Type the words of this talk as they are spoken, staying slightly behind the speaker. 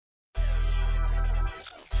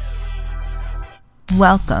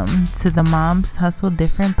Welcome to the Moms Hustle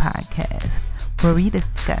Different podcast, where we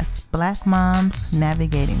discuss Black moms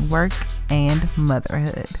navigating work and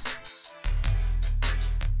motherhood.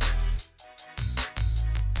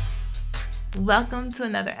 Welcome to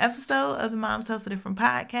another episode of the Moms Hustle Different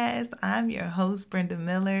podcast. I'm your host, Brenda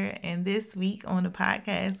Miller, and this week on the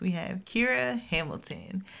podcast, we have Kira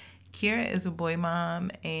Hamilton. Kira is a boy mom,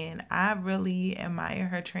 and I really admire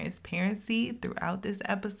her transparency throughout this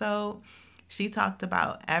episode. She talked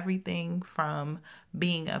about everything from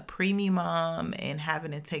being a preemie mom and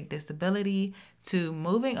having to take disability to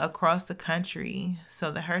moving across the country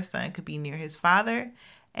so that her son could be near his father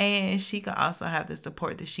and she could also have the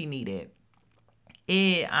support that she needed.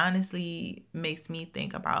 It honestly makes me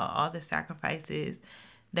think about all the sacrifices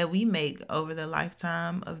that we make over the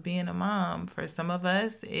lifetime of being a mom. For some of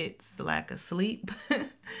us, it's lack of sleep.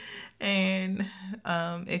 And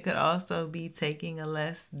it could also be taking a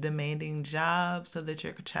less demanding job so that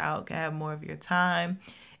your child can have more of your time.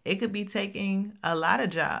 It could be taking a lot of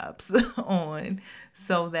jobs on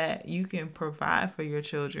so that you can provide for your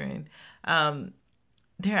children. There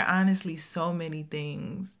are honestly so many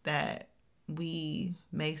things that we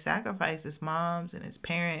may sacrifice as moms and as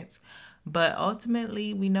parents, but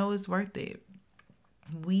ultimately we know it's worth it.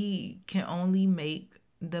 We can only make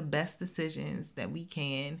the best decisions that we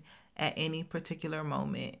can at any particular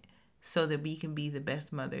moment so that we can be the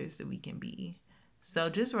best mothers that we can be. So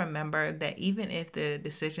just remember that even if the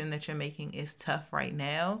decision that you're making is tough right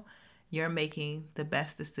now, you're making the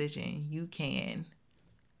best decision you can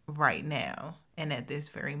right now and at this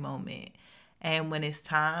very moment. And when it's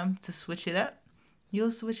time to switch it up,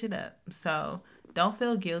 you'll switch it up. So don't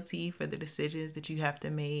feel guilty for the decisions that you have to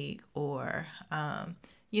make or,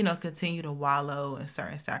 continue to wallow in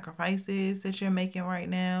certain sacrifices that you're making right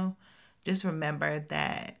now. Just remember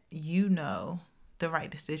that you know the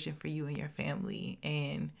right decision for you and your family,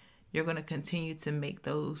 and you're going to continue to make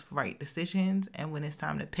those right decisions. And when it's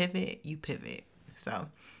time to pivot, you pivot. So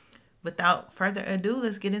without further ado,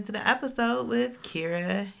 let's get into the episode with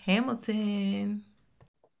Kira Hamilton.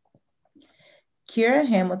 Kira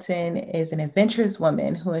Hamilton is an adventurous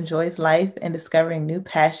woman who enjoys life and discovering new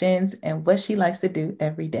passions and what she likes to do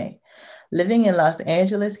every day. Living in Los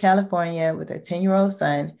Angeles, California with her 10-year-old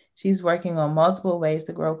son, she's working on multiple ways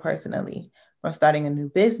to grow personally. From starting a new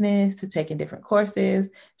business to taking different courses,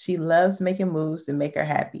 she loves making moves that make her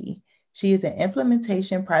happy. She is an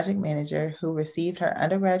implementation project manager who received her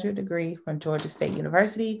undergraduate degree from Georgia State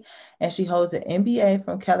University, and she holds an MBA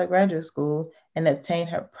from Keller Graduate School and obtained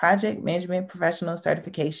her project management professional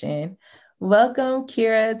certification. Welcome,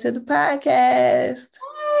 Kira, to the podcast.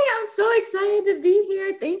 Hi, I'm so excited to be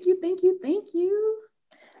here. Thank you.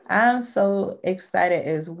 I'm so excited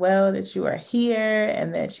as well that you are here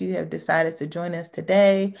and that you have decided to join us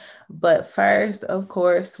today. But first, of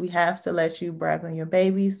course, we have to let you brag on your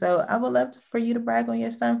baby. So I would love for you to brag on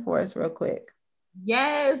your son for us real quick.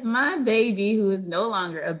 Yes, my baby, who is no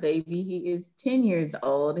longer a baby, he is 10 years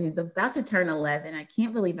old. He's about to turn 11. I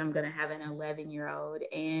can't believe I'm going to have an 11-year-old.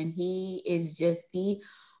 And he is just the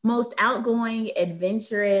most outgoing,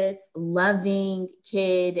 adventurous, loving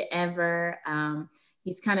kid ever.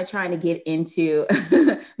 He's kind of trying to get into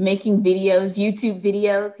making videos, YouTube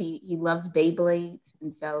videos. He loves Beyblades.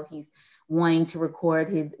 And so he's wanting to record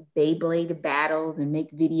his Beyblade battles and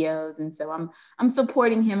make videos. And so I'm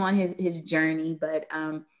supporting him on his journey, but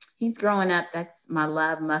he's growing up. That's my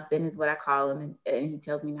love muffin is what I call him. And he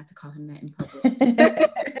tells me not to call him that in public.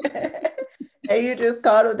 And you just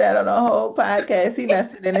called him that on a whole podcast. He not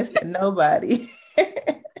sitting next to nobody.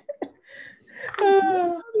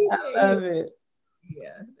 I love it.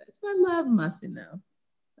 Yeah, that's my love muffin though.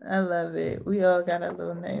 I love it. We all got our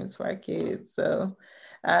little names for our kids. So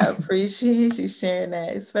I appreciate you sharing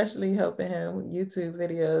that, especially helping him with YouTube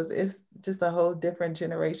videos. It's just a whole different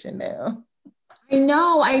generation now.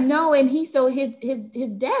 I know. And his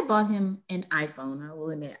dad bought him an iPhone. I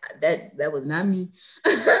will admit that was not me.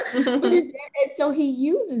 But his dad, and so he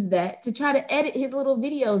uses that to try to edit his little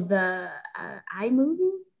videos, the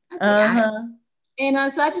iMovie.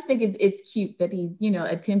 And so I just think it's cute that he's,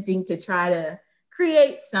 attempting to try to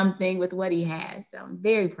create something with what he has. So I'm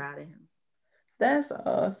very proud of him. That's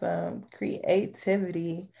awesome.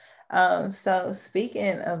 Creativity. So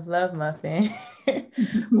speaking of Love Muffin,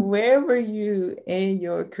 where were you in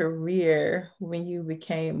your career when you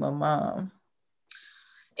became a mom?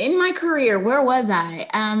 In my career, where was I?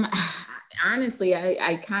 Honestly,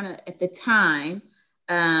 I kind of, at the time,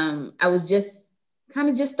 I was just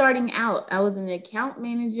starting out. I was an account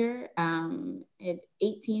manager at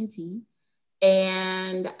AT&T.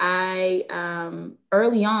 And I,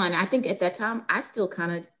 early on, I think at that time, I still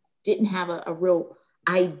kind of didn't have a real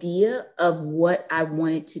idea of what I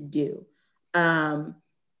wanted to do.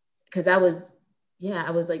 Because I was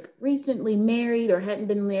like recently married or hadn't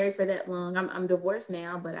been married for that long. I'm divorced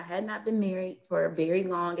now, but I had not been married for very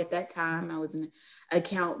long at that time. I was an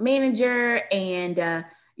account manager, and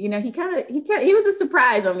he was a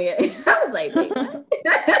surprise on me. I was like, wait, what?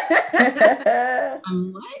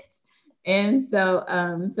 What? And so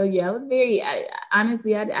yeah, I was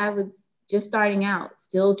honestly, I was just starting out,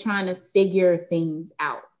 still trying to figure things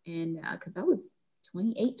out. And because I was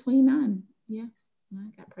 28, 29. Yeah,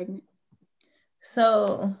 when I got pregnant.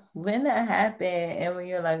 So when that happened and when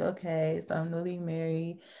you're like, okay, so I'm newly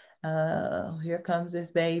married, here comes this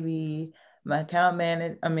baby, my account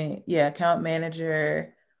manager,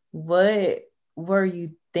 what were you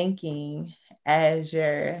thinking as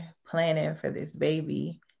you're planning for this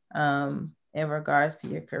baby in regards to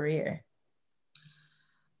your career?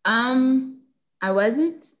 I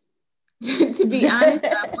wasn't. To be honest,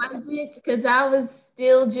 I wasn't, because I was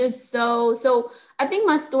still just so I think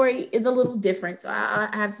my story is a little different. So I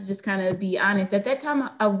have to just kind of be honest. At that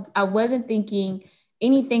time, I wasn't thinking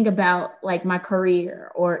anything about like my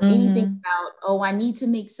career or anything about, oh, I need to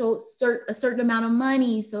make a certain amount of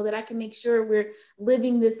money so that I can make sure we're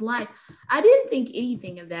living this life. I didn't think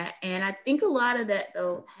anything of that. And I think a lot of that,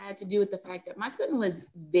 though, had to do with the fact that my son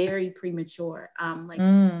was very premature.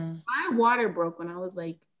 My water broke when I was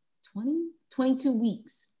like 22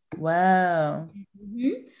 weeks. Wow.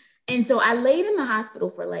 Mm-hmm. And so I laid in the hospital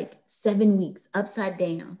for like 7 weeks upside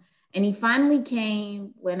down. And he finally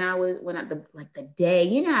came when the day,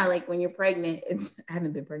 you know how like when you're pregnant, I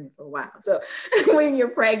haven't been pregnant for a while. So when you're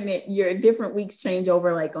pregnant, your different weeks change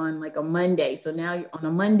over like on like a Monday. So now on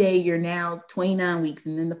a Monday, you're now 29 weeks.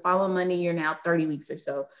 And then the following Monday, you're now 30 weeks or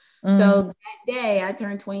so. So that day I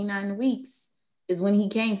turned 29 weeks is when he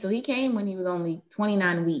came. So he came when he was only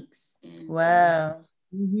 29 weeks. And, wow.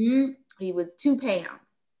 He was 2 pounds.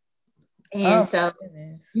 And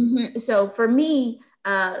so for me,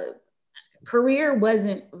 career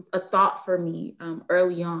wasn't a thought for me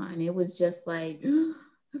early on. It was just like,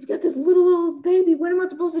 I've got this little baby. What am I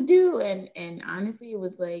supposed to do? And honestly, it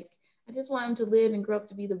was like, I just want him to live and grow up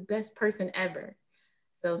to be the best person ever.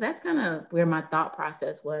 So that's kind of where my thought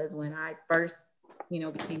process was when I first,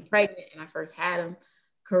 became pregnant and I first had him.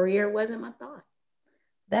 Career wasn't my thought.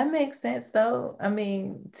 That makes sense, though. I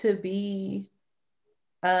mean, to be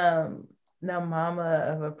the mama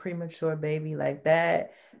of a premature baby like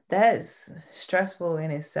that, that's stressful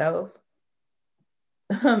in itself.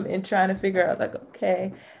 And trying to figure out like,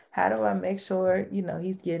 okay, how do I make sure,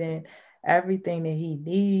 he's getting everything that he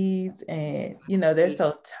needs? And, they're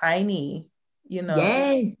so tiny,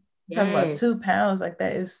 Yes. talking about 2 pounds, like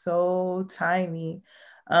that is so tiny.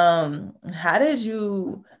 How did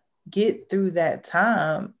you get through that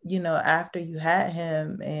time, after you had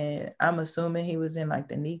him? And I'm assuming he was in like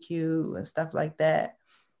the NICU and stuff like that.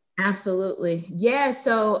 Absolutely. Yeah.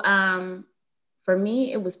 So for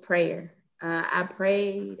me, it was prayer. I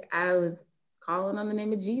prayed. I was calling on the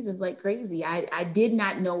name of Jesus like crazy. I did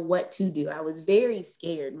not know what to do. I was very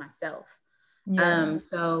scared myself. Yeah.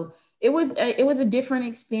 So it was a different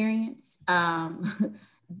experience. I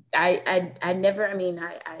never,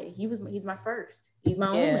 he's my first, he's my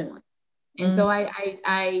only one. And so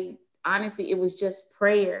I honestly, it was just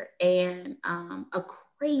prayer and a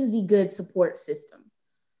crazy good support system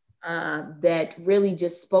that really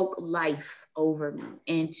just spoke life over me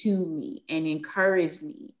and to me and encouraged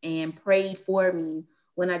me and prayed for me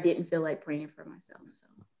when I didn't feel like praying for myself. So.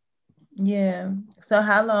 Yeah. So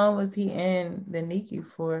how long was he in the NICU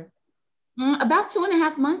for? About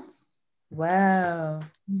 2.5 months. Wow.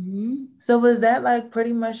 So was that like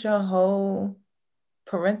pretty much your whole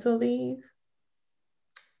parental leave?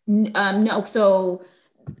 No. So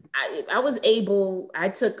I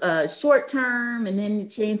took a short term and then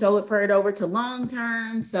changed over to long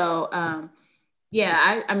term. So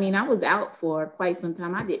yeah, I was out for quite some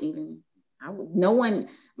time.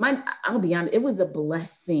 I'll be honest, it was a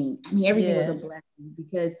blessing. Everything was a blessing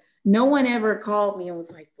because no one ever called me and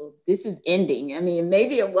was like, well, this is ending.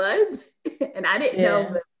 Maybe it was, and I didn't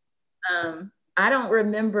know, but I don't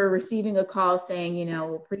remember receiving a call saying,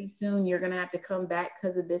 pretty soon you're going to have to come back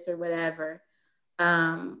because of this or whatever.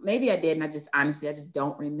 Maybe I did. And I just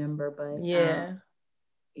don't remember, but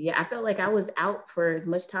I felt like I was out for as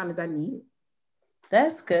much time as I needed.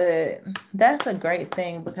 That's good. That's a great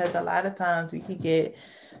thing because a lot of times we could get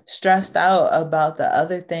stressed out about the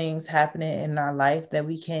other things happening in our life that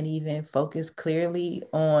we can't even focus clearly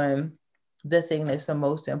on the thing that's the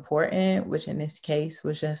most important, which in this case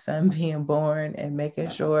was your son being born and making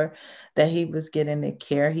sure that he was getting the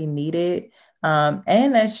care he needed.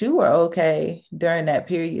 And that you were okay during that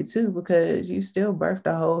period too, because you still birthed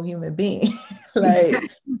a whole human being.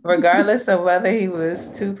 Like, regardless of whether he was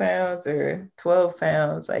 2 pounds or 12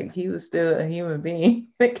 pounds, like he was still a human being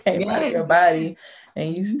that came out of your Yes. body,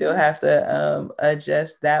 and you still have to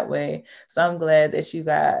adjust that way. So I'm glad that you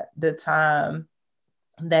got the time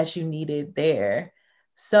that you needed there.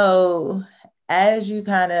 So as you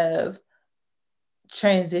kind of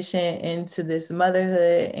transition into this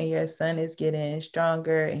motherhood and your son is getting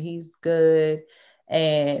stronger and he's good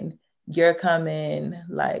and you're coming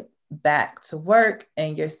like back to work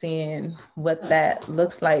and you're seeing what that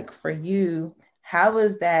looks like for you, how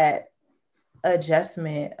was that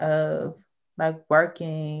adjustment of like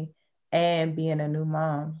working and being a new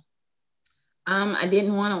mom? I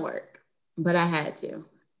didn't want to work, but I had to.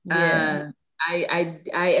 Yeah. I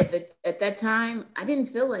at that time I didn't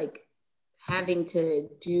feel like having to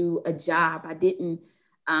do a job. I didn't.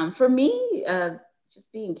 For me,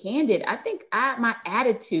 just being candid, I think my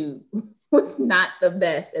attitude was not the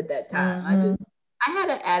best at that time. Mm-hmm. I had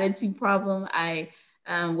an attitude problem. I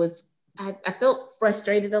felt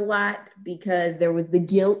frustrated a lot because there was the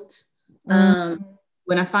guilt. Mm-hmm.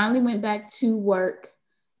 When I finally went back to work,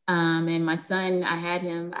 and my son, I had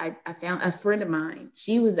him. I found a friend of mine.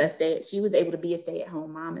 She was able to be a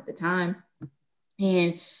stay-at-home mom at the time,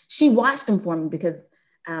 and she watched him for me because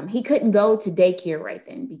he couldn't go to daycare right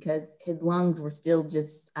then because his lungs were still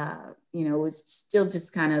just, it was still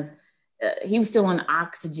just kind of, he was still on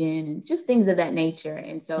oxygen and just things of that nature.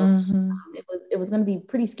 And so Mm-hmm. it was going to be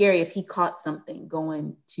pretty scary if he caught something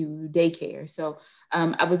going to daycare. So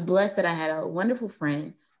I was blessed that I had a wonderful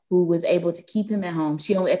friend who was able to keep him at home.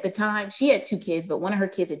 At the time, she had 2 kids, but one of her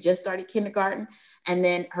kids had just started kindergarten. And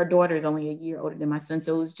then her daughter is only a year older than my son.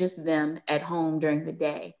 So it was just them at home during the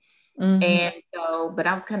day. Mm-hmm. And so, but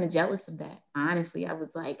I was kind of jealous of that. Honestly, I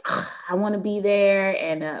was like, I want to be there.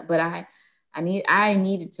 But I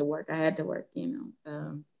needed to work. I had to work, paying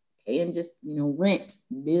just, rent,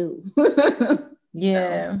 bills.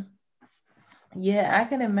 Yeah. Yeah, I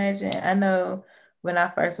can imagine. I know when I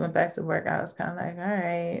first went back to work, I was kind of like, all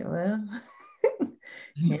right, well,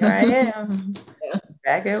 here I am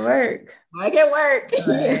back at work. Back at work.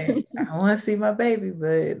 Like, I want to see my baby,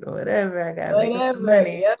 but whatever, I gotta make up some Whatever.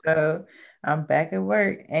 money. Yep. So I'm back at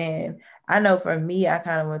work. And I know for me, I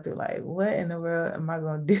kind of went through like, what in the world am I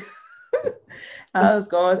gonna do? I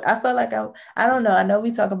felt like I don't know. I know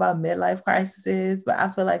we talk about midlife crises, but I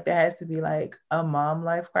feel like there has to be like a mom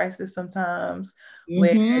life crisis sometimes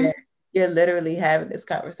where Mm-hmm. you're literally having this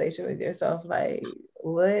conversation with yourself, like,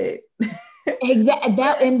 what? Exactly.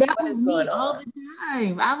 That What was is me going all on? the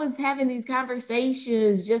time. I was having these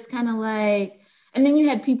conversations, just kind of like, and then you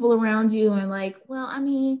had people around you, and like, well, I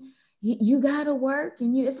mean, you gotta work,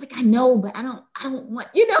 and it's like, I know, but I don't want,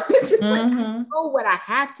 it's just like I Mm-hmm. know what I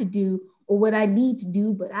have to do or what I need to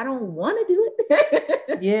do, but I don't want to do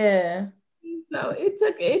it. Yeah. So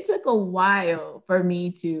it took a while for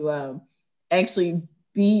me to actually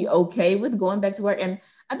be okay with going back to work. And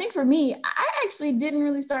I think for me, I actually didn't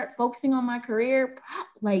really start focusing on my career,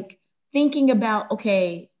 like thinking about,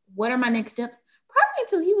 okay, what are my next steps? Probably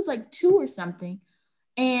until he was like 2 or something.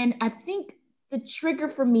 And I think the trigger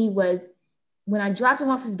for me was when I dropped him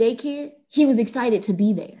off his daycare, he was excited to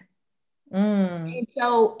be there. Mm. And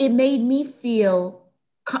so it made me feel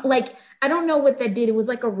like, I don't know what that did. It was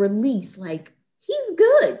like a release, like he's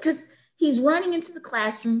good because he's running into the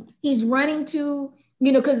classroom. He's running to,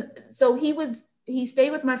 because so he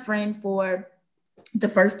stayed with my friend for the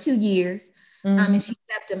first 2 years. Mm-hmm. And she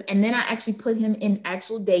kept him. And then I actually put him in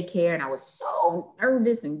actual daycare. And I was so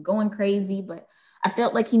nervous and going crazy, but I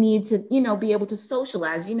felt like he needed to, be able to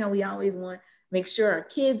socialize. We always want to make sure our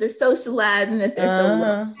kids are socialized and that they're so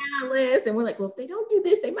well Uh-huh. balanced. And we're like, well, if they don't do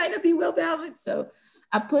this, they might not be well balanced. So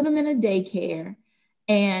I put him in a daycare.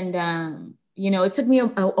 And, it took me a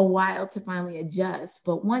while to finally adjust.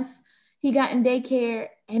 But once he got in daycare,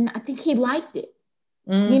 and I think he liked it,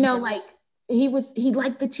 Mm-hmm. like he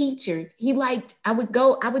liked the teachers. I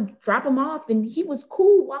would drop him off and he was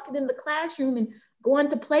cool walking in the classroom and going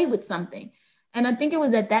to play with something. And I think it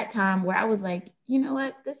was at that time where I was like, you know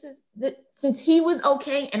what, since he was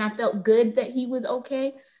okay and I felt good that he was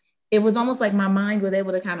okay, it was almost like my mind was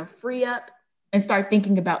able to kind of free up and start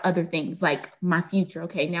thinking about other things like my future.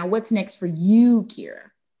 Okay, now what's next for you, Kira?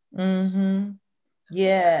 Mm-hmm.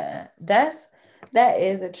 Yeah, that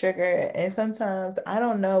is a trigger. And sometimes I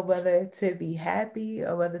don't know whether to be happy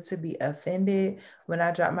or whether to be offended when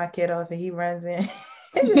I drop my kid off and he runs in.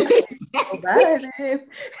 And be like, oh, Exactly. bye then.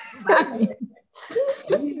 Bye.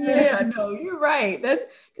 Yeah, no, you're right. That's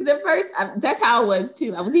because at first that's how I was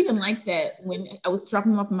too. I was even like that when I was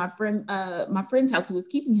dropping him off at my friend's house who was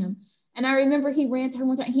keeping him. And I remember he ran to her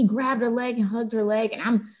one time. He grabbed her leg and hugged her leg,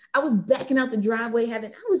 and I was backing out the driveway, I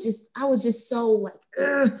was just so like,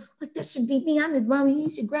 like that should be me. I'm his mommy. He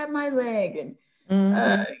should grab my leg, and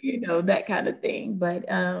that kind of thing.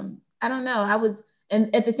 But I don't know.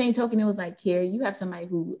 And at the same token, it was like, Carrie, you have somebody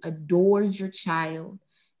who adores your child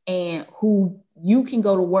and who you can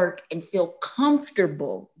go to work and feel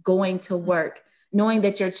comfortable going to work, knowing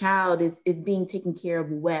that your child is being taken care of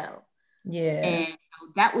well. Yeah. And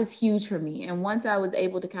so that was huge for me. And once I was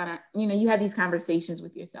able to kind of, you have these conversations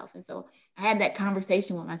with yourself. And so I had that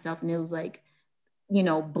conversation with myself, and it was like,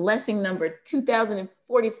 blessing number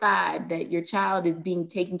 2045, that your child is being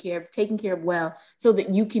taken care of well, so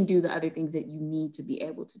that you can do the other things that you need to be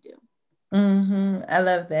able to do. I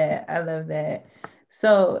love that.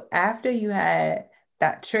 So after you had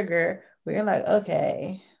that trigger, we're like,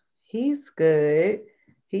 okay, he's good.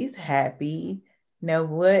 He's happy. Now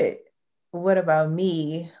what about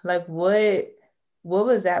me? Like what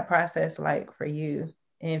was that process like for you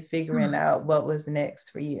in figuring out what was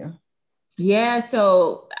next for you? Yeah,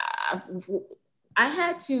 so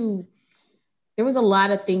there was a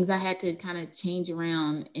lot of things I had to kind of change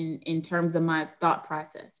around in terms of my thought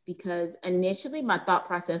process, because initially my thought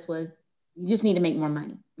process was, you just need to make more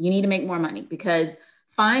money. You need to make more money, because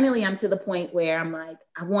finally I'm to the point where I'm like,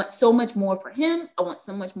 I want so much more for him. I want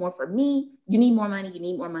so much more for me. You need more money. You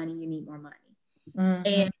need more money. You need more money.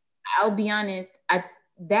 And I'll be honest,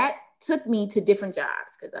 that took me to different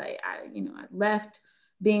jobs, because I left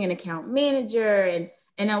being an account manager,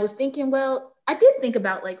 and I was thinking, well, I did think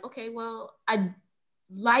about like, okay, well, I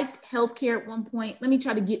liked healthcare at one point. Let me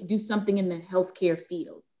try to do something in the healthcare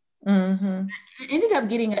field. I ended up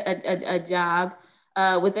getting a job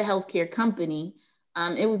with a healthcare company.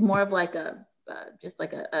 It was more of like just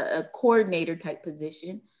like a coordinator type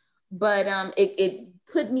position, but it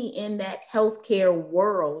put me in that healthcare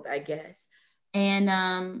world, I guess. And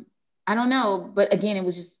I don't know, but again, it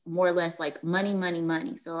was just more or less like money, money,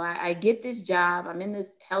 money. So I get this job. I'm in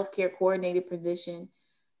this healthcare coordinator position,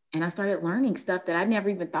 and I started learning stuff that I never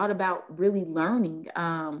even thought about really learning,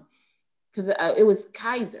 because it was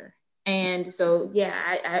Kaiser. And so, yeah,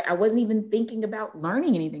 I wasn't even thinking about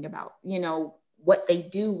learning anything about, what they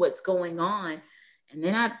do, what's going on. And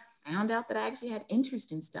then I found out that I actually had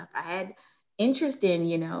interest in stuff. I had interest in,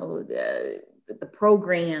 the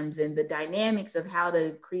programs and the dynamics of how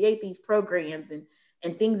to create these programs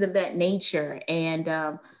and things of that nature. And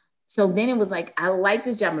so then it was like, I like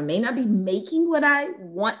this job. I may not be making what I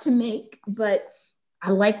want to make, but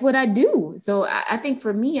I like what I do. So I think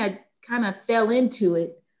for me, I kind of fell into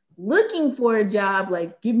it looking for a job,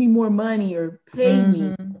 like give me more money or pay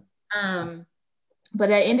me. But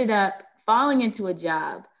I ended up falling into a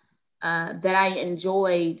job that I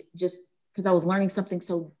enjoyed, just because I was learning something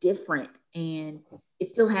so different, and it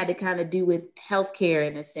still had to kind of do with healthcare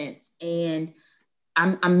in a sense. And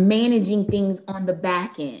I'm managing things on the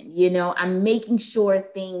back end, I'm making sure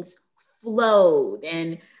things flowed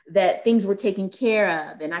and that things were taken care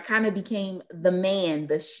of. And I kind of became the man,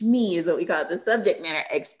 the SME is what we call it, the subject matter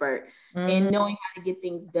expert in knowing how to get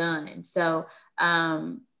things done. So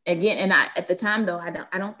again, and at the time though,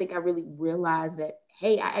 I don't think I really realized that,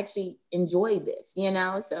 hey, I actually enjoy this,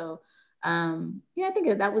 So yeah, I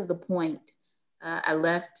think that was the point. I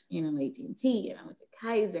left, AT&T, and I went to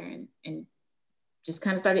Kaiser, and just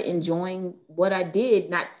kind of started enjoying what I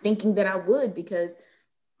did, not thinking that I would, because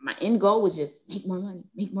my end goal was just make more money,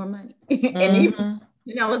 make more money. And even,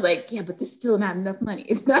 I was like, yeah, but this is still not enough money.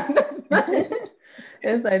 It's not enough money.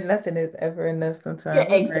 It's like nothing is ever enough sometimes.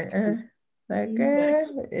 Yeah, exactly.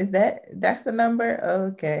 That's the number? Oh,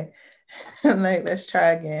 okay. Like, let's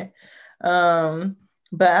try again.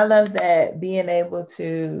 But I love that, being able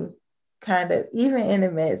to kind of, even in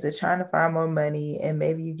the midst of trying to find more money, and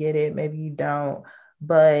maybe you get it, maybe you don't,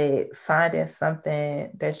 but finding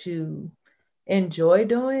something that you enjoy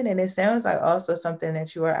doing. And it sounds like also something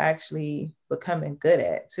that you are actually becoming good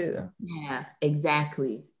at too. Yeah,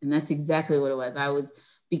 exactly. And that's exactly what it was. I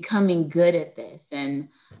was becoming good at this. And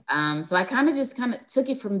so I kind of took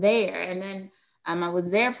it from there. And then I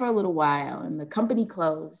was there for a little while, and the company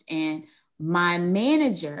closed. And my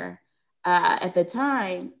manager at the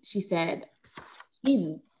time, she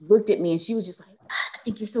looked at me and she was just like, I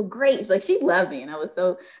think you're so great. She's like, she loved me. And I was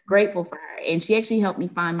so grateful for her. And she actually helped me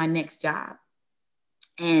find my next job.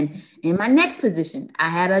 And in my next position, I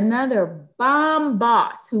had another bomb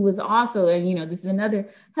boss who was also, and this is another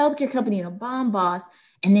healthcare company and a bomb boss.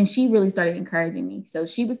 And then she really started encouraging me. So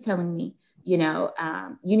she was telling me, you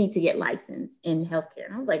need to get licensed in healthcare.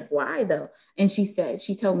 And I was like, why though? And she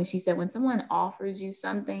told me, she said, when someone offers you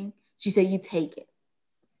something, she said, you take it.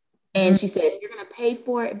 And she said, if you're going to pay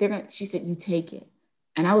for it, she said, you take it.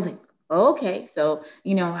 And I was like, okay. So,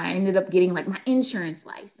 I ended up getting like my insurance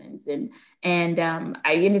license, and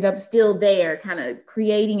I ended up still there kind of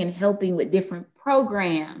creating and helping with different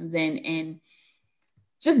programs and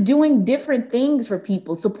just doing different things for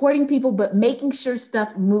people, supporting people, but making sure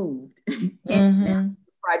stuff moved. Hence now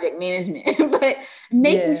project management, but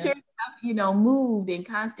making sure stuff, moved and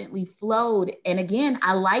constantly flowed. And again,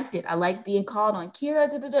 I liked it. I like being called on. Kira,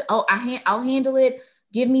 da, da, da. Oh, I'll handle it.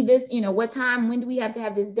 Give me this, what time, when do we have to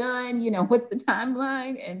have this done? What's the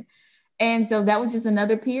timeline? And so that was just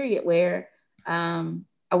another period where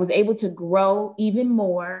I was able to grow even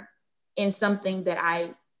more in something that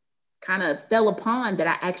I kind of fell upon that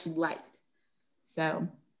I actually liked. So I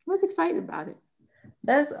was excited about it.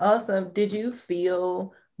 That's awesome. Did you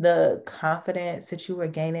feel the confidence that you were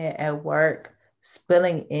gaining at work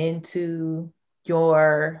spilling into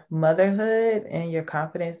your motherhood and your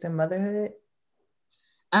confidence in motherhood?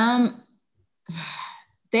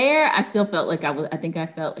 There, I still felt like I think I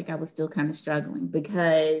felt like I was still kind of struggling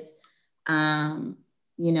because, at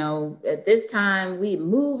this time we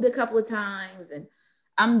moved a couple of times, and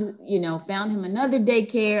found him another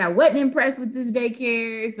daycare. I wasn't impressed with this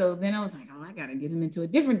daycare. So then I was like, oh, I got to get him into a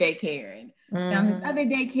different daycare, and found this other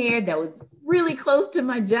daycare that was really close to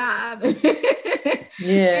my job.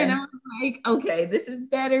 Yeah. And I was like, okay, this is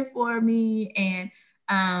better for me. And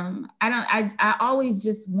I always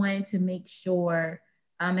just wanted to make sure,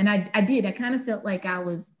 and I did, I kind of felt like I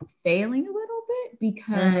was failing a little bit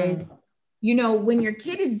because, when your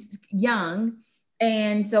kid is young,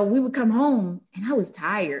 and so we would come home and I was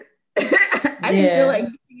tired. I didn't feel like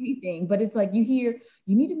anything, but it's like you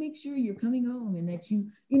need to make sure you're coming home and that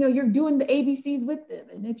you're doing the ABCs with them,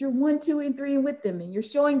 and that you're 1, 2, and 3 with them, and you're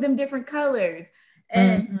showing them different colors.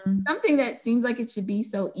 And something that seems like it should be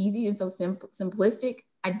so easy and so simplistic,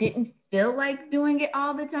 I didn't feel like doing it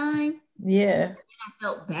all the time. Yeah. And I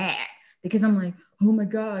felt bad because I'm like, oh my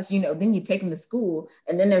gosh, then you take them to school,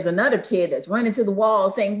 and then there's another kid that's running to the wall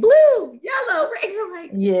saying blue, yellow, red. And I'm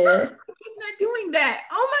like, yeah, he's not doing that.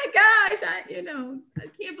 Oh my gosh, I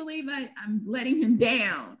can't believe I'm letting him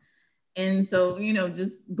down. And so,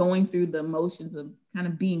 just going through the motions of kind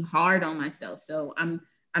of being hard on myself. So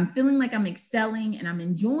I'm feeling like I'm excelling and I'm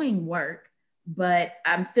enjoying work, but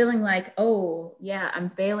I'm feeling like, oh yeah, I'm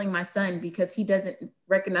failing my son because he doesn't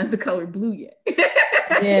recognize the color blue yet.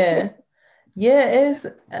 It's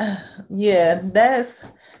that's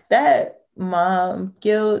that mom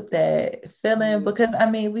guilt, that feeling, because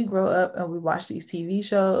we grow up and we watch these TV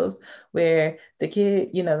shows where the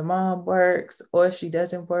kid, the mom works, or if she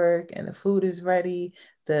doesn't work and the food is ready,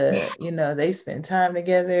 they spend time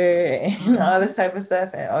together and all this type of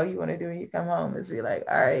stuff, and all you want to do when you come home is be like,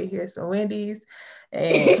 all right, here's some Wendy's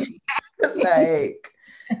and like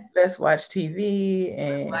let's watch TV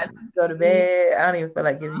and go to bed. I don't even feel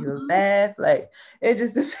like giving you a bath. Like, it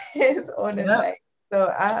just depends on the night. So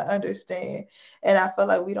I understand. And I feel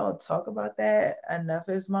like we don't talk about that enough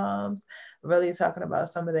as moms, really talking about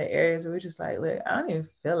some of the areas where we're just like, look, I don't even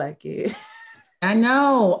feel like it. I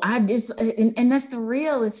know. And that's the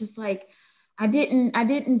real. It's just like, I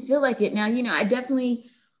didn't feel like it. Now, I definitely,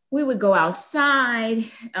 we would go outside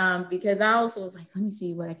because I also was like, let me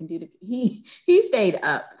see what I can do. He stayed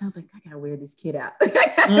up. And I was like, I gotta wear this kid out. I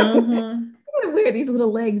gotta wear these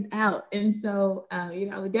little legs out. And so,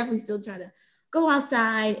 I would definitely still try to go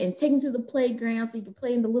outside and take him to the playground so you could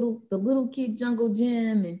play in the little kid jungle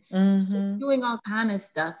gym and just doing all kind of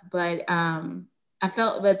stuff. But I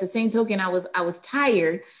felt, but at the same token, I was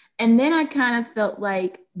tired. And then I kind of felt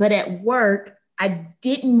like, but at work, I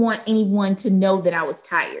didn't want anyone to know that I was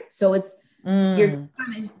tired. So it's, you're kind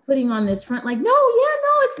of putting on this front, like, no,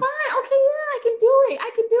 it's fine. Okay, yeah, I can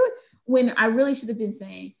do it. When I really should have been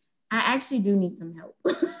saying, I actually do need some help.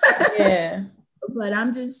 Yeah. But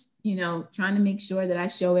I'm just, trying to make sure that I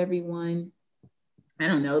show everyone, I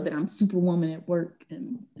don't know, that I'm superwoman at work.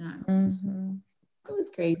 And it was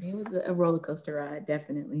crazy. It was a roller coaster ride,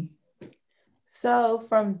 definitely. So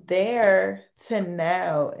from there to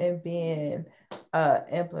now, and being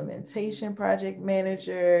implementation project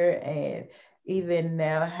manager, and even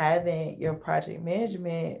now having your project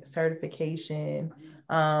management certification,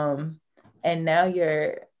 and now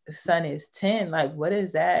your son is 10, like, what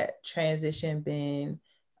has that transition been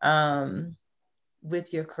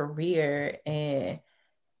with your career, and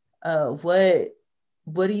what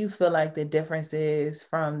do you feel like the difference is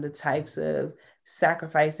from the types of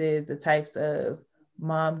sacrifices, the types of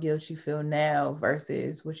mom guilt you feel now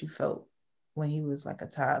versus what you felt when he was like a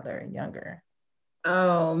toddler and younger?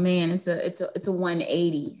 Oh man, it's a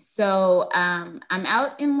 180. So I'm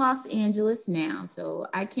out in Los Angeles now. So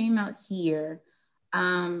I came out here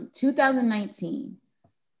 2019.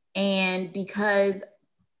 And because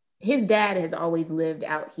his dad has always lived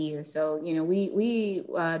out here. So, you know, we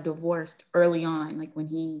divorced early on, like when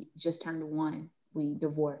he just turned 1, we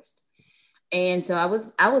divorced. And so I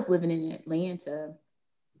was living in Atlanta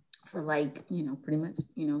for like, you know, pretty much,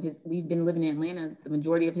 you know, we've been living in Atlanta the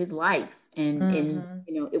majority of his life. And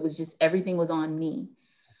you know, it was just everything was on me.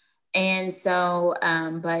 And so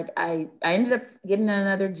but I ended up getting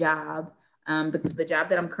another job, the job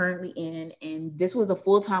that I'm currently in, and this was a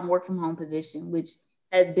full-time work from home position, which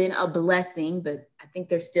has been a blessing, but I think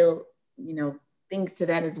there's still, you know, things to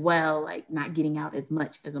that as well, like not getting out as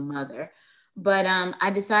much as a mother. But I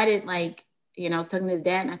decided, like, you know, I was talking to his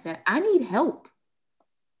dad and I said, I need help.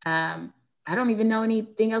 I don't even know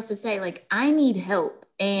anything else to say. Like, I need help.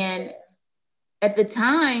 And at the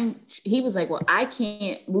time, he was like, well, I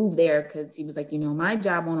can't move there because he was like, you know, my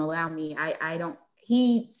job won't allow me. I don't,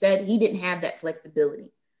 he said he didn't have that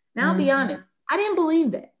flexibility. Now, I'll be honest, I didn't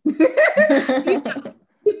believe that. You know,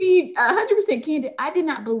 to be 100% candid, I did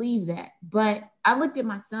not believe that. But I looked at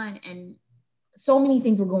my son and so many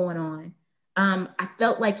things were going on. I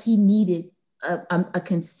felt like he needed a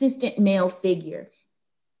consistent male figure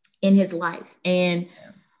in his life. And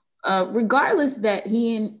regardless that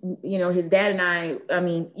he and, you know, his dad and I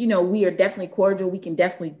mean, you know, we are definitely cordial. We can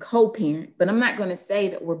definitely co-parent, but I'm not going to say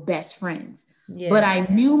that we're best friends. Yeah. But I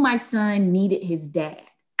knew my son needed his dad.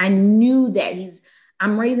 I knew that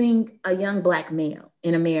I'm raising a young Black male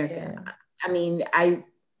in America. Yeah. I mean, I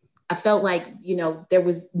felt like, you know, there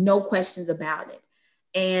was no questions about it.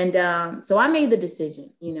 And so I made the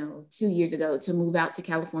decision, you know, 2 years ago to move out to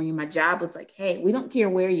California. My job was like, hey, we don't care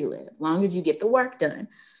where you live, as long as you get the work done.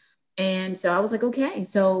 And so I was like, okay.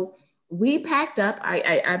 So we packed up.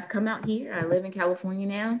 I've come out here. I live in California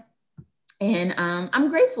now. And I'm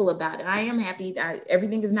grateful about it. I am happy that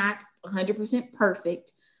everything is not 100%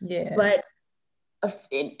 perfect. Yeah. But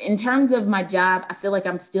in terms of my job, I feel like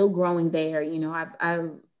I'm still growing there. You know, I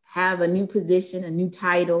have a new position, a new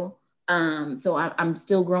title. So I'm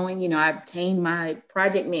still growing. You know, I obtained my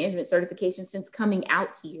project management certification since coming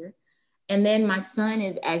out here. And then my son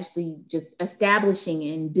is actually just establishing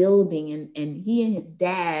and building, and he and his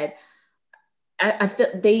dad, I feel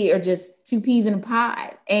they are just two peas in a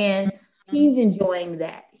pod. And he's enjoying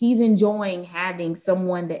that. He's enjoying having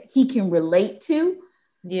someone that he can relate to.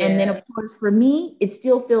 Yeah. And then, of course, for me, it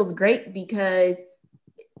still feels great because,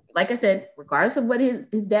 like I said, regardless of what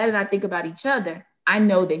his dad and I think about each other, I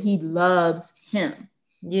know that he loves him.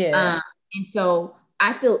 Yeah. And so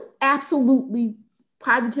I feel absolutely,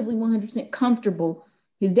 positively 100% comfortable.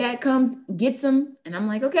 His dad comes, gets him, and I'm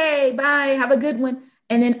like, okay, bye, have a good one.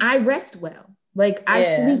 And then I rest well. Like, I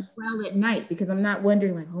sleep well at night because I'm not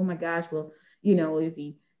wondering, like, oh my gosh, well, you know, is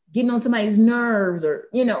he getting on somebody's nerves or,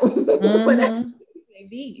 you know, whatever it may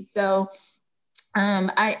be. So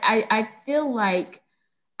I feel like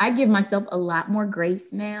I give myself a lot more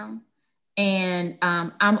grace now. And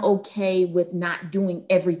I'm okay with not doing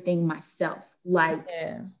everything myself. Like,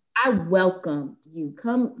 I welcome you.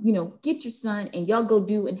 Come, you know, get your son and y'all go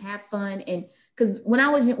do and have fun. And because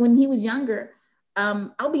when he was younger,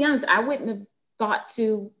 I'll be honest, I wouldn't have thought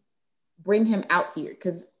to bring him out here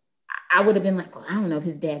because I would have been like, well, I don't know if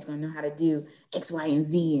his dad's gonna know how to do X, Y, and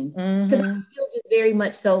Z. And because I'm still just very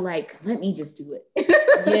much so like, let me just do it.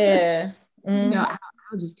 Yeah. You know,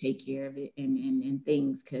 I'll just take care of it and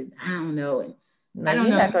things because I don't know. And no, you're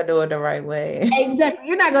not gonna do it the right way. Exactly.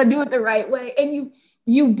 You're not gonna do it the right way. And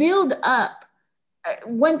you build up.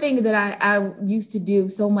 One thing that I used to do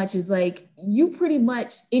so much is like, you pretty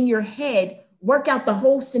much in your head work out the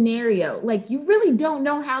whole scenario. Like, you really don't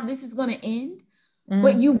know how this is gonna end,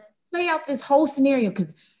 but you play out this whole scenario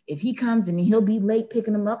because if he comes and he'll be late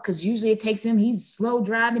picking him up because usually it takes him, he's slow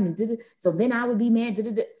driving and so then I would be mad.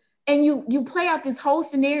 And you play out this whole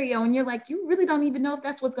scenario and you're like, you really don't even know if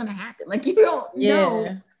that's what's going to happen. Like, you don't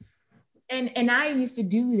know. And I used to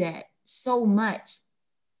do that so much.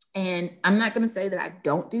 And I'm not going to say that I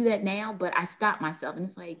don't do that now, but I stop myself and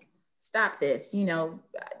it's like, stop this, you know,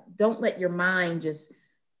 don't let your mind just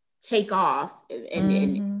take off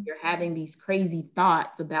and you're having these crazy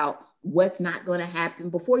thoughts about what's not going to happen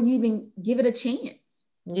before you even give it a chance.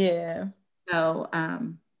 Yeah. So,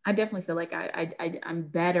 I definitely feel like I'm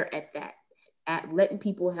better at that, at letting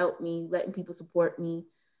people help me, letting people support me.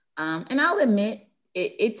 And I'll admit,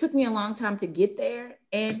 it took me a long time to get there.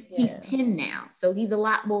 And he's 10 now. So he's a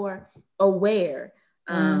lot more aware.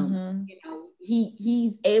 You know,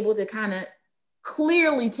 he's able to kind of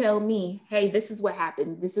clearly tell me, hey, this is what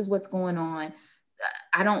happened. This is what's going on.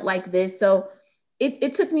 I don't like this. So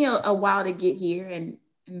it took me a while to get here. And,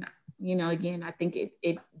 again, I think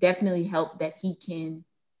it definitely helped that he can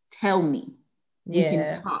tell me. We can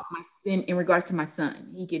Yeah. talk in regards to my son.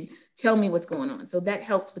 He can tell me what's going on. So that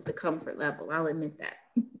helps with the comfort level. I'll admit that.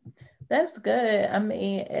 That's good. I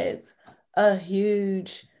mean, it's a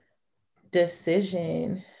huge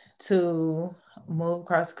decision to move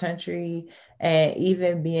across the country and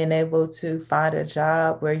even being able to find a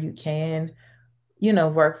job where you can,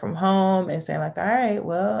 work from home and saying like, all right,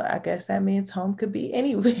 well, I guess that means home could be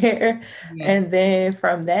anywhere. Yeah. And then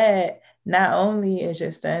from that, not only is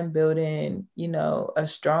your son building, a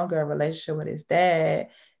stronger relationship with his dad,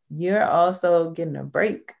 you're also getting a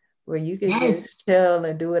break where you could Yes. just chill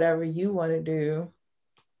and do whatever you want to do.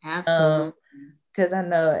 Absolutely. Because I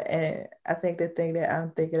know, and I think the thing that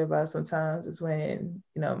I'm thinking about sometimes is when,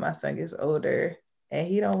 my son gets older and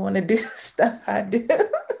he don't want to do stuff I do.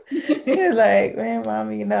 He's like, man,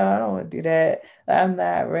 mommy, no, I don't want to do that. I'm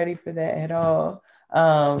not ready for that at all.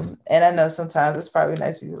 And I know sometimes it's probably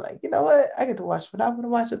nice to be like, you know what? I get to watch what I want to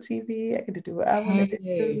watch on TV. I get to do what I want to do.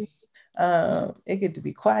 Yes. It get to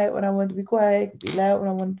be quiet when I want to be quiet, be loud when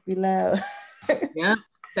I want to be loud. Yeah.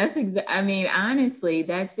 That's I mean, honestly,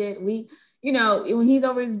 that's it. When he's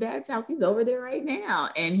over his dad's house, he's over there right now.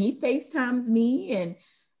 And he FaceTimes me and,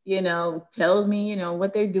 tells me,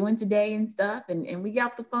 what they're doing today and stuff. And we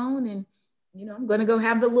got off the phone and, I'm gonna go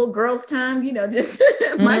have the little girls' time, just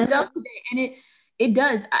myself today. And it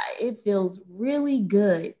does. It feels really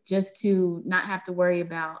good just to not have to worry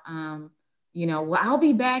about well, I'll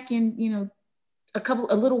be back in,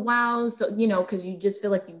 a little while. So, because you just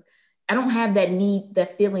feel like I don't have that need,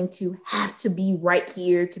 that feeling to have to be right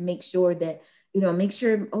here to make sure that, make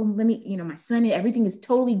sure, oh, let me, my son, everything is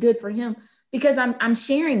totally good for him because I'm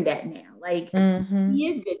sharing that now. Like he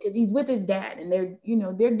is good because he's with his dad and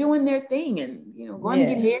they're doing their thing and, going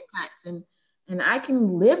to get haircuts and I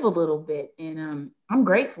can live a little bit. And I'm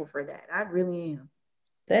grateful for that. I really am.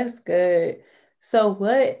 That's good. So,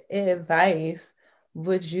 what advice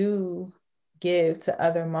would you give to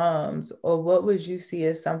other moms, or what would you see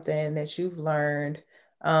as something that you've learned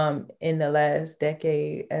in the last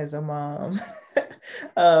decade as a mom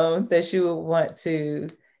that you would want to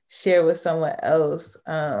share with someone else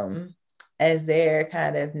as they're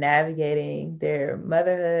kind of navigating their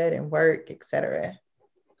motherhood and work, etc.?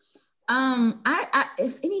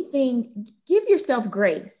 If anything, give yourself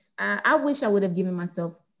grace. I wish I would have given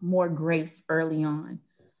myself more grace early on.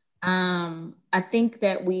 I think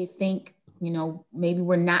that we think, maybe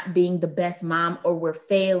we're not being the best mom or we're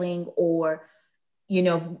failing or,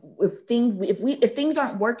 if things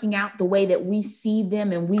aren't working out the way that we see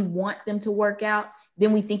them and we want them to work out,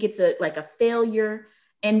 then we think it's like a failure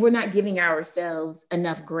and we're not giving ourselves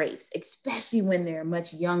enough grace, especially when they're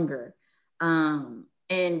much younger. And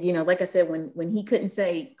like I said, when he couldn't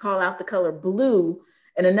call out the color blue,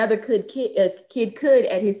 and another kid could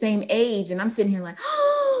at his same age, and I'm sitting here like,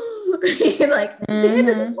 oh, like the end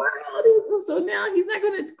of the world. So now he's not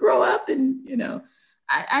going to grow up, and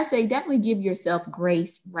I say definitely give yourself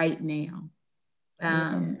grace right now.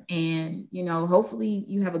 And hopefully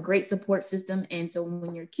you have a great support system, and so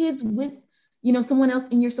when your kids with someone else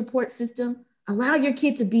in your support system, allow your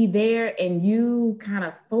kid to be there and you kind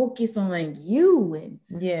of focus on you and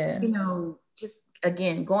just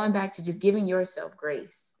again going back to just giving yourself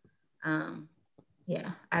grace. I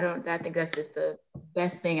think that's just the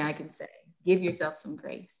best thing I can say. Give yourself some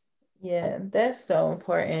grace. Yeah, that's so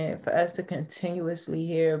important for us to continuously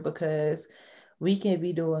hear because we can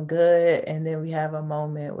be doing good and then we have a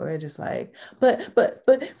moment where it's just like, but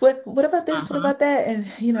what about this? What about that? And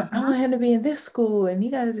I want him to be in this school and he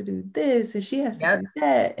got to do this and she has to do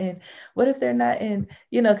that. And what if they're not in,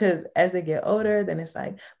 because as they get older, then it's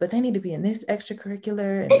like, but they need to be in this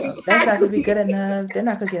extracurricular and that's not gonna be good enough. They're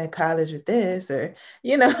not gonna get in college with this or,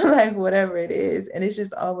 like whatever it is. And it's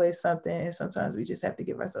just always something. And sometimes we just have to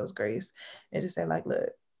give ourselves grace and just say like, look,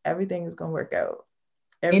 everything is gonna work out.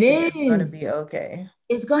 Everything is going to be okay.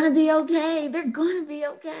 It's going to be okay. They're going to be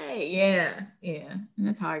okay. Yeah. And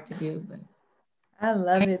it's hard to do, but I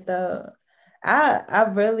love it though.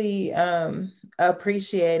 I really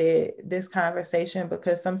appreciated this conversation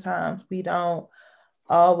because sometimes we don't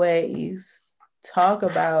always talk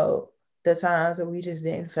about the times where we just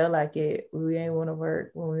didn't feel like it. We didn't want to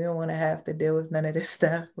work, when we didn't want to have to deal with none of this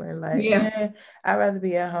stuff. We're like, man, I'd rather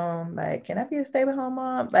be at home. Like, can I be a stay-at-home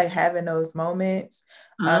mom? Like having those moments.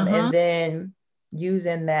 And then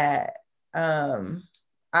using that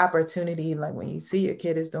opportunity, like when you see your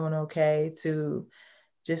kid is doing okay, to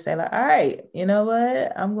just say like, all right, you know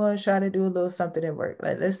what? I'm going to try to do a little something at work.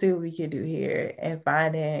 Like, let's see what we can do here, and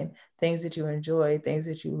finding things that you enjoy, things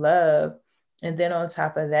that you love. And then on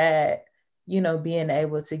top of that, being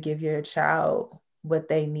able to give your child what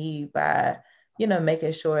they need by,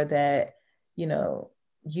 making sure that,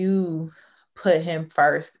 you put him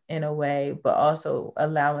first in a way, but also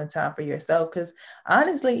allowing time for yourself. Because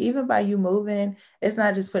honestly, even by you moving, it's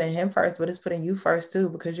not just putting him first, but it's putting you first too,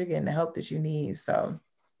 because you're getting the help that you need. So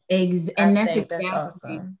And I that's think that's exactly.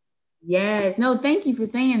 awesome. Yes, no, thank you for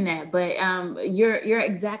saying that. But you're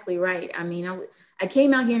exactly right. I mean, I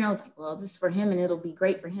came out here and I was like, well, this is for him and it'll be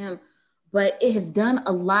great for him. But it has done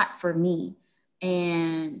a lot for me.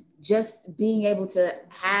 And just being able to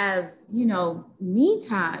have, me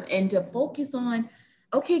time and to focus on,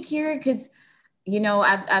 okay, Kira, because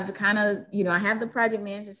I've kind of, I have the project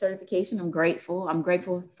manager certification. I'm grateful. I'm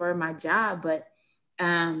grateful for my job. But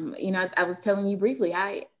I was telling you briefly,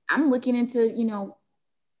 I'm looking into,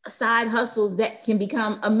 side hustles that can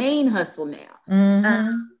become a main hustle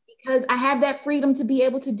now. Because I have that freedom to be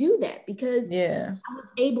able to do that, because Yeah. I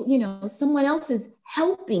was able, someone else is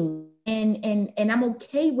helping, and I'm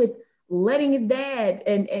okay with letting his dad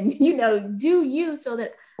and do you, so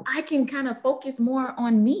that I can kind of focus more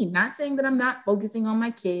on me. Not saying that I'm not focusing on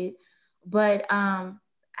my kid, but I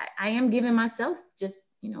am giving myself just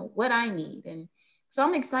what I need. And so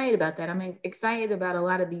I'm excited about that. I'm excited about a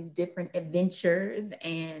lot of these different adventures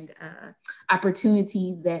and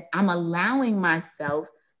opportunities that I'm allowing myself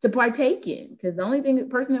to partake in, because the only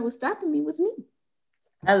person that was stopping me was me.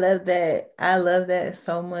 I love that. I love that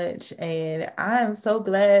so much. And I am so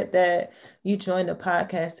glad that you joined the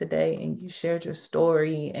podcast today and you shared your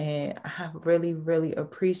story. And I really, really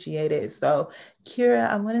appreciate it. So, Kira,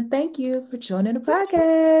 I want to thank you for joining the podcast.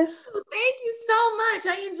 Thank you so much.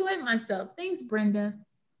 I enjoyed myself. Thanks, Brenda.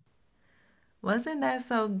 Wasn't that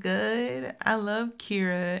so good? I love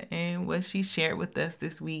Kira and what she shared with us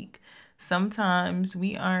this week. Sometimes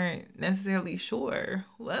we aren't necessarily sure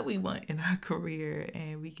what we want in our career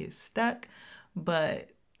and we get stuck, but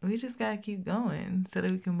we just got to keep going so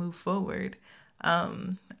that we can move forward.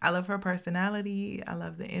 I love her personality. I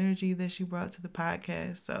love the energy that she brought to the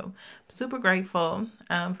podcast. So I'm super grateful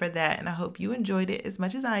for that. And I hope you enjoyed it as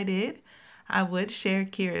much as I did. I would share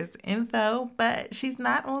Kira's info, but she's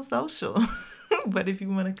not on social. But if you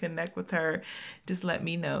want to connect with her, just let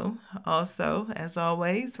me know. Also, as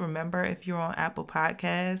always, remember, if you're on Apple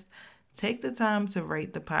Podcasts, take the time to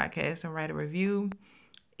rate the podcast and write a review.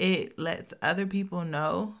 It lets other people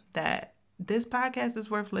know that this podcast is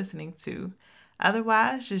worth listening to.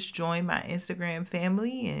 Otherwise, just join my Instagram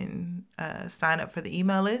family and sign up for the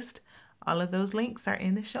email list. All of those links are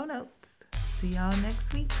in the show notes. See y'all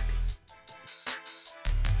next week.